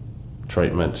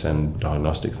treatments and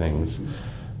diagnostic things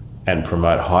and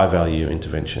promote high-value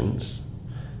interventions,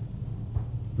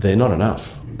 they're not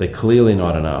enough. They're clearly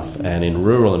not enough. And in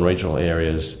rural and regional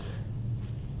areas,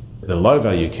 the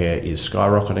low-value care is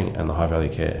skyrocketing and the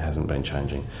high-value care hasn't been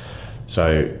changing.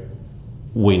 So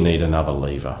we need another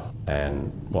lever.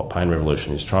 And what Pain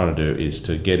Revolution is trying to do is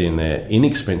to get in there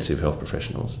inexpensive health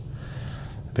professionals,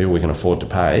 people we can afford to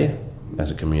pay as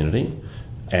a community,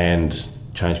 and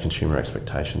change consumer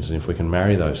expectations. And if we can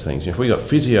marry those things, if we got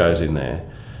physios in there,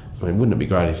 I mean, wouldn't it be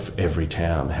great if every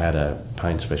town had a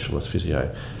pain specialist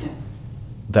physio?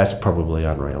 That's probably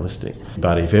unrealistic.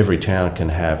 But if every town can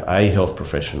have a health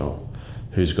professional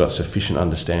who's got sufficient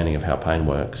understanding of how pain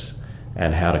works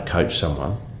and how to coach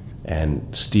someone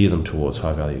and steer them towards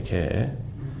high value care,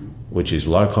 which is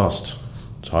low cost,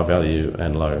 it's high value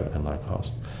and low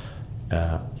cost,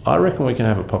 I reckon we can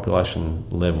have a population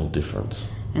level difference.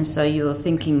 And so you're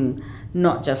thinking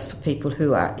not just for people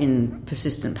who are in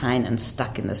persistent pain and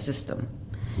stuck in the system.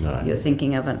 No. You're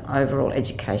thinking of an overall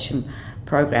education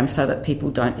program so that people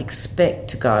don't expect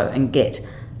to go and get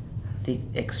the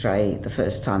x-ray the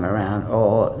first time around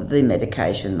or the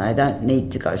medication. They don't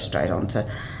need to go straight on to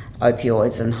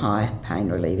opioids and high pain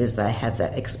relievers. They have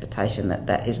that expectation that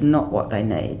that is not what they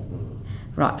need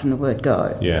right from the word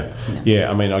go. Yeah, yeah.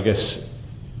 I mean, I guess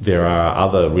there are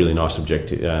other really nice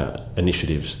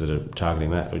initiatives that are targeting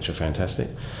that, which are fantastic.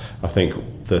 I think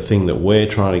the thing that we're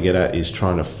trying to get at is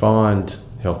trying to find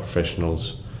health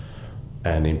professionals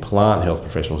and implant health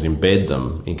professionals, embed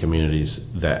them in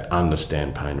communities that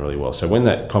understand pain really well. So when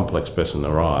that complex person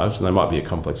arrives, and they might be a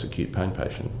complex acute pain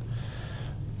patient,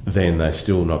 then they're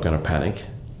still not going to panic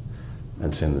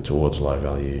and send them towards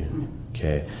low-value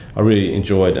care. I really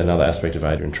enjoyed another aspect of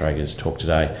Adrian Traeger's talk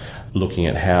today, looking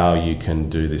at how you can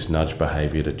do this nudge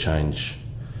behaviour to change.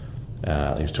 He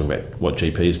was talking about what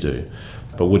GPs do,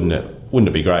 but wouldn't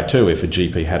it be great too if a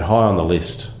GP had high on the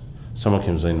list someone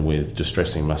comes in with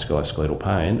distressing musculoskeletal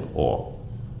pain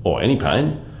or any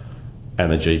pain,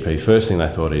 and the GP, first thing they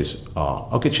thought is,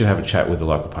 I'll get you to have a chat with the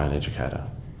local pain educator.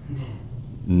 Yeah.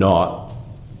 Not,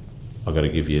 I've got to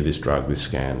give you this drug, this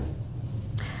scan.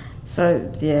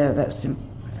 So, yeah, that's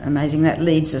amazing. That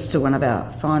leads us to one of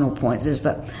our final points, is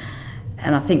that,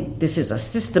 and I think this is a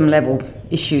system-level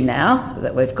issue now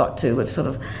that we've sort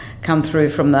of come through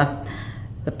from the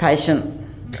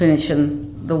patient,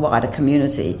 clinician, the wider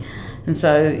community. And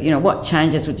so, what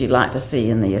changes would you like to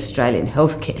see in the Australian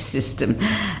healthcare system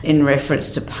in reference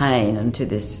to pain and to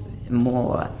this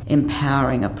more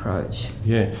empowering approach?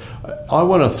 Yeah, I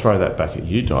want to throw that back at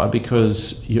you, Di,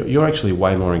 because you're actually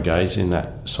way more engaged in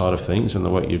that side of things and the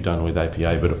work you've done with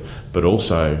APA, but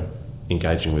also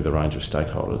engaging with a range of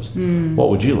stakeholders.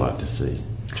 What would you like to see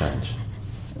change?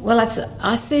 Well,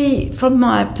 I see, from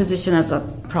my position as a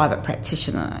private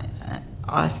practitioner,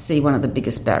 I see one of the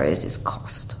biggest barriers is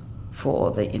cost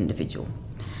for the individual.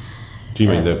 Do you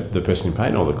mean the person in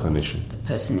pain or the clinician? The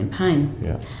person in pain.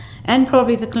 Yeah. And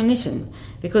probably the clinician,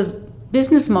 because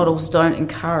business models don't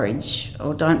encourage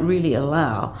or don't really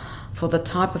allow for the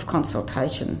type of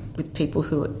consultation with people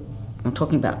who are, I'm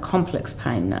talking about complex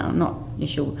pain now, not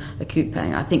initial acute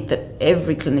pain. I think that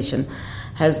every clinician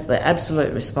has the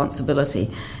absolute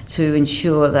responsibility to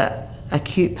ensure that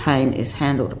acute pain is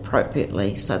handled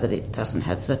appropriately so that it doesn't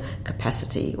have the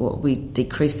capacity, or we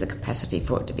decrease the capacity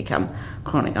for it to become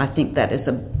chronic. I think that is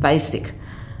a basic,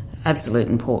 absolute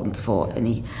importance for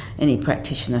any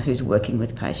practitioner who's working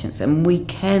with patients. And we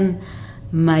can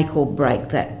make or break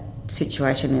that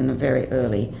situation in the very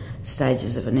early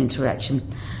stages of an interaction.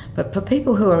 But for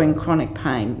people who are in chronic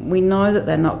pain, we know that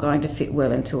they're not going to fit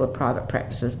well into a private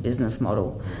practice's business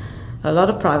model. A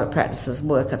lot of private practices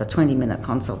work at a 20-minute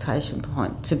consultation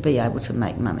point to be able to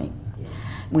make money.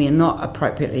 We are not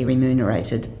appropriately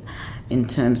remunerated in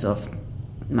terms of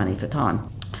money for time.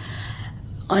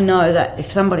 I know that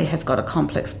if somebody has got a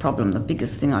complex problem, the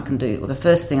biggest thing I can do, or the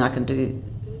first thing I can do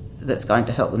that's going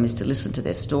to help them, is to listen to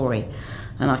their story.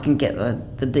 And I can get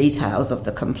the details of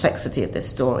the complexity of their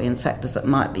story and factors that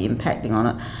might be impacting on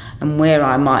it, and where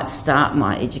I might start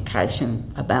my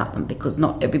education about them, because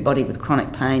not everybody with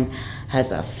chronic pain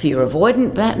has a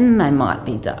fear-avoidant pattern. They might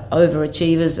be the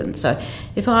overachievers, and so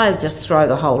if I just throw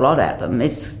the whole lot at them,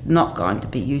 it's not going to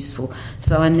be useful.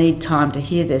 So I need time to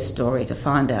hear their story, to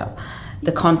find out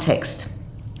the context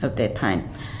of their pain.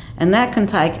 And that can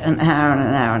take an hour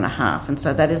and a half. And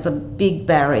so that is a big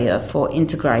barrier for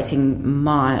integrating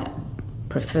my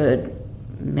preferred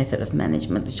method of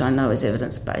management, which I know is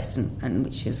evidence-based and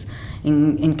which is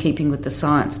in keeping with the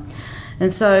science.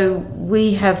 And so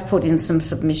we have put in some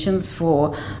submissions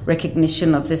for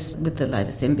recognition of this with the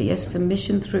latest MBS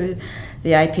submission through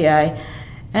the APA.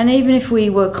 And even if we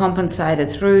were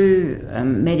compensated through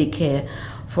Medicare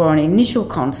for an initial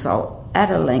consult at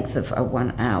a length of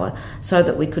 1 hour, so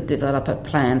that we could develop a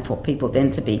plan for people then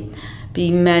to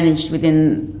be managed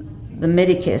within the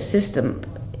Medicare system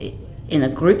in a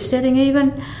group setting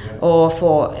even, or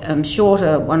for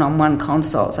shorter one-on-one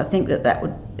consults. I think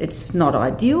it's not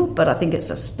ideal, but I think it's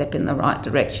a step in the right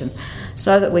direction,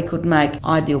 so that we could make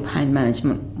ideal pain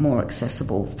management more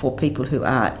accessible for people who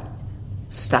are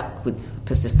stuck with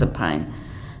persistent pain.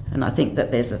 And I think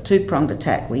that there's a two-pronged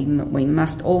attack. We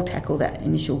must all tackle that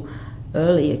initial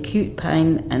early acute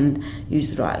pain and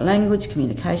use the right language,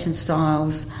 communication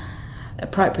styles,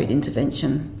 appropriate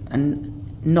intervention, and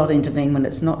not intervene when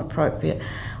it's not appropriate.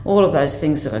 All of those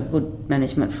things that are good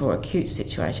management for acute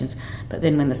situations. But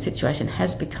then when the situation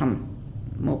has become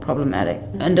more problematic,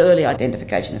 and early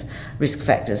identification of risk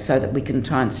factors so that we can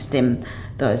try and stem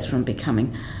those from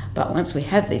becoming. But once we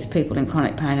have these people in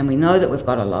chronic pain, and we know that we've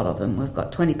got a lot of them, we've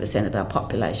got 20% of our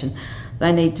population,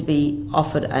 they need to be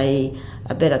offered a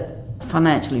better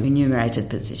financially remunerated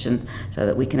position so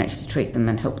that we can actually treat them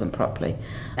and help them properly.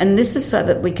 And this is so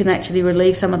that we can actually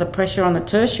relieve some of the pressure on the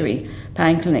tertiary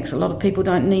pain clinics. A lot of people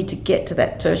don't need to get to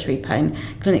that tertiary pain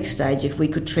clinic stage if we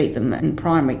could treat them in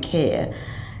primary care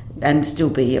and still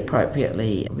be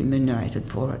appropriately remunerated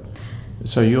for it.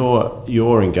 So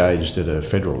you're engaged at a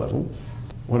federal level.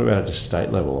 What about at a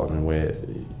state level? I mean, where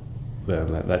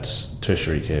that's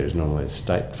tertiary care is normally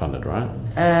state funded, right?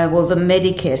 Well, the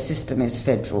Medicare system is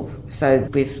federal, so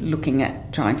we're looking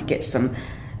at trying to get some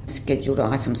scheduled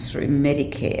items through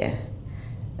Medicare.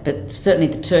 But certainly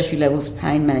the tertiary levels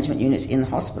pain management units in the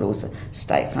hospitals are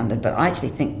state funded, but I actually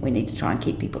think we need to try and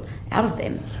keep people out of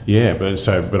them. Yeah, but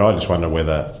I just wonder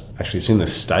whether actually it's in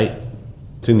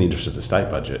the interest of the state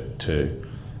budget to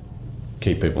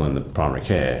keep people in the primary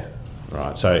care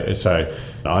Right. So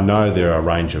I know there are a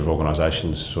range of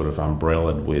organisations sort of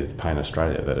umbrellaed with Pain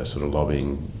Australia that are sort of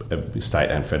lobbying state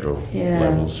and federal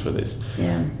levels for this.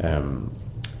 Yeah.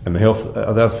 And the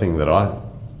other thing that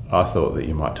I thought that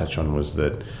you might touch on was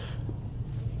that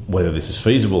whether this is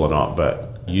feasible or not,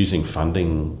 but using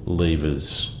funding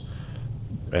levers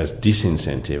as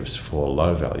disincentives for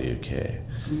low-value care.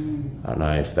 I don't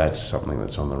know if that's something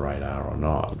that's on the radar or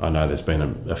not. I know there's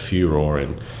been a furore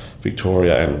in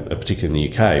Victoria and particularly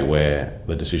in the UK where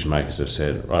the decision makers have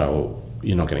said, right, well,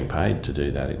 you're not getting paid to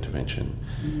do that intervention.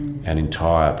 And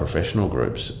entire professional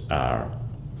groups are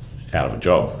out of a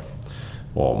job,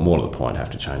 or more to the point, have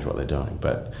to change what they're doing.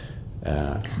 But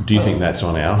do you think that's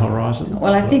on our horizon?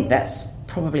 Well, I think that's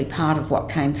probably part of what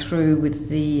came through with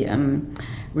the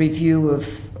review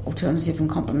of alternative and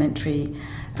complementary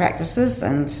practices,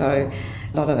 and so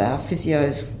a lot of our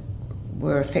physios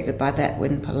were affected by that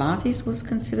when Pilates was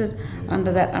considered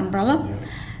under that umbrella,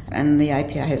 and the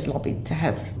APA has lobbied to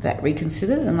have that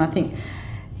reconsidered, and I think,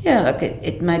 look,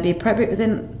 it may be appropriate, but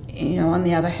then, on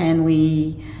the other hand,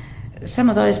 some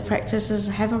of those practices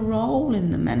have a role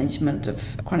in the management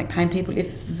of chronic pain people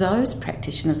if those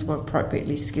practitioners were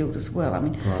appropriately skilled as well. I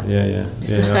mean, right,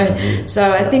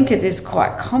 So I think it is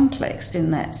quite complex in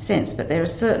that sense, but there are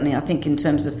certainly, I think, in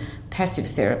terms of passive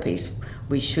therapies,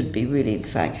 we should be really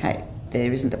saying, hey,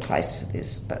 there isn't a place for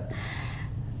this, but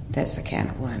that's a can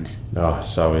of worms. Oh,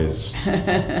 so is.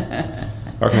 I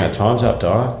reckon our time's up,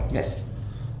 Di. Yes.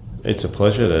 It's a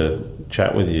pleasure to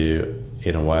chat with you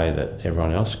in a way that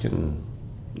everyone else can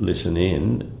listen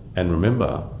in and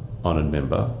remember, honoured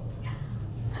member.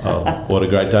 Oh, what a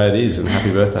great day it is, and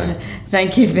happy birthday.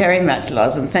 Thank you very much,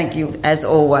 Loz, and thank you as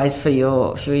always for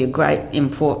your great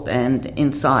input and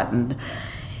insight and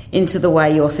into the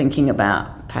way you're thinking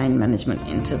about pain management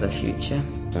into the future.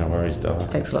 No worries, Di.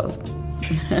 Thanks, Loz.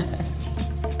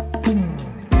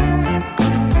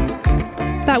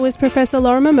 That was Professor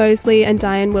Lorimer Mosley and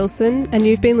Diane Wilson, and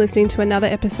you've been listening to another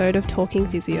episode of Talking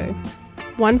Physio.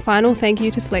 One final thank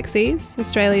you to Flexies,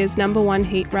 Australia's #1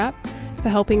 heat wrap, for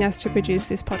helping us to produce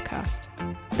this podcast.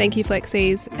 Thank you,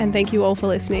 Flexies, and thank you all for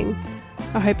listening.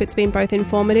 I hope it's been both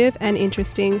informative and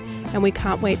interesting, and we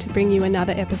can't wait to bring you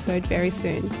another episode very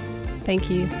soon. Thank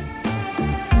you.